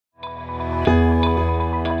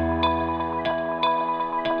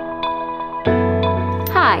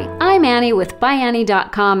I'm Annie with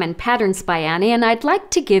ByAnnie.com and Patterns by Annie, and I'd like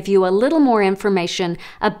to give you a little more information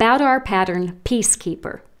about our pattern,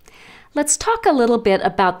 Piecekeeper. Let's talk a little bit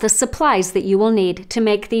about the supplies that you will need to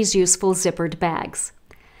make these useful zippered bags.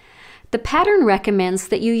 The pattern recommends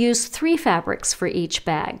that you use 3 fabrics for each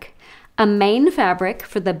bag: a main fabric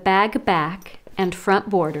for the bag back and front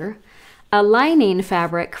border, a lining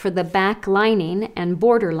fabric for the back lining and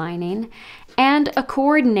border lining, and a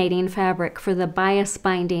coordinating fabric for the bias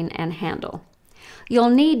binding and handle. You'll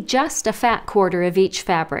need just a fat quarter of each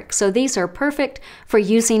fabric, so these are perfect for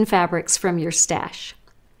using fabrics from your stash.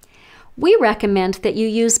 We recommend that you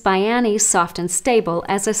use ByAnnie's Soft and Stable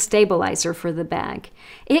as a stabilizer for the bag.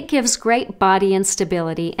 It gives great body and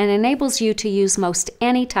stability and enables you to use most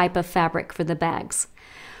any type of fabric for the bags.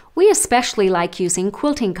 We especially like using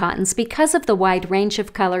quilting cottons because of the wide range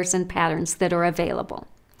of colors and patterns that are available.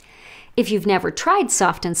 If you've never tried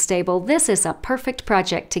Soft and Stable, this is a perfect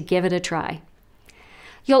project to give it a try.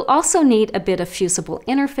 You'll also need a bit of fusible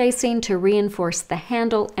interfacing to reinforce the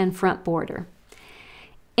handle and front border.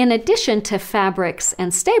 In addition to fabrics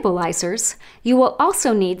and stabilizers, you will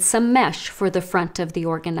also need some mesh for the front of the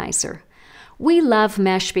organizer. We love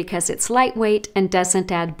mesh because it's lightweight and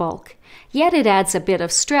doesn't add bulk, yet it adds a bit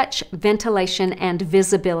of stretch, ventilation, and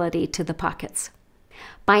visibility to the pockets.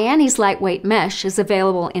 ByAnnie's lightweight mesh is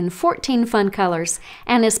available in 14 fun colors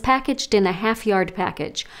and is packaged in a half-yard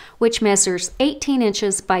package, which measures 18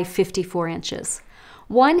 inches by 54 inches.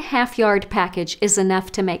 One half-yard package is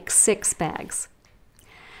enough to make 6 bags.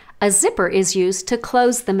 A zipper is used to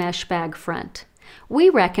close the mesh bag front. We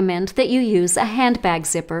recommend that you use a handbag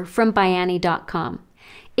zipper from ByAnnie.com.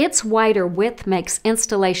 Its wider width makes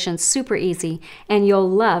installation super easy, and you'll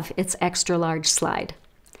love its extra large slide.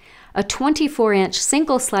 A 24-inch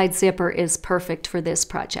single slide zipper is perfect for this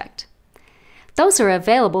project. Those are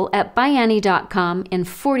available at ByAnnie.com in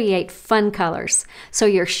 48 fun colors, so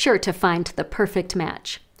you're sure to find the perfect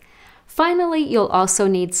match. Finally, you'll also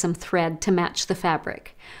need some thread to match the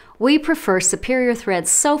fabric. We prefer Superior Threads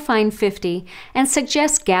So Fine 50 and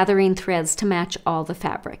suggest gathering threads to match all the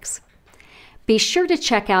fabrics. Be sure to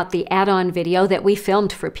check out the add-on video that we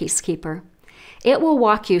filmed for Piecekeeper. It will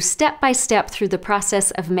walk you step by step through the process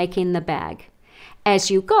of making the bag. As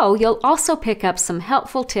you go, you'll also pick up some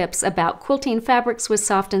helpful tips about quilting fabrics with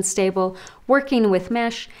Soft and Stable, working with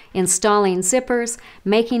mesh, installing zippers,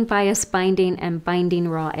 making bias binding, and binding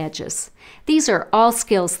raw edges. These are all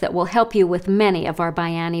skills that will help you with many of our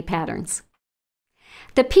ByAnnie patterns.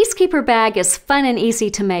 The Piecekeeper bag is fun and easy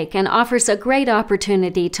to make and offers a great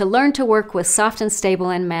opportunity to learn to work with Soft and Stable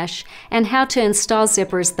and mesh and how to install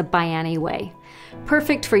zippers the ByAnnie way.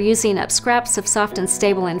 Perfect for using up scraps of Soft and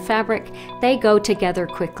Stable and fabric, they go together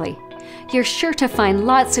quickly. You're sure to find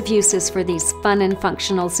lots of uses for these fun and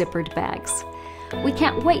functional zippered bags. We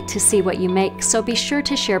can't wait to see what you make, so be sure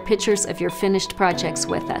to share pictures of your finished projects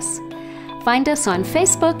with us. Find us on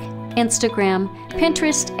Facebook, Instagram,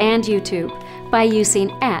 Pinterest, and YouTube by using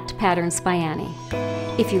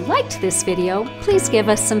 @PatternsByAnnie. If you liked this video, please give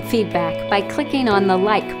us some feedback by clicking on the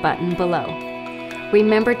like button below.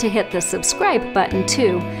 Remember to hit the subscribe button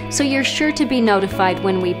too, so you're sure to be notified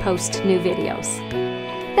when we post new videos.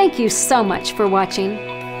 Thank you so much for watching.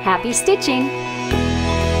 Happy stitching!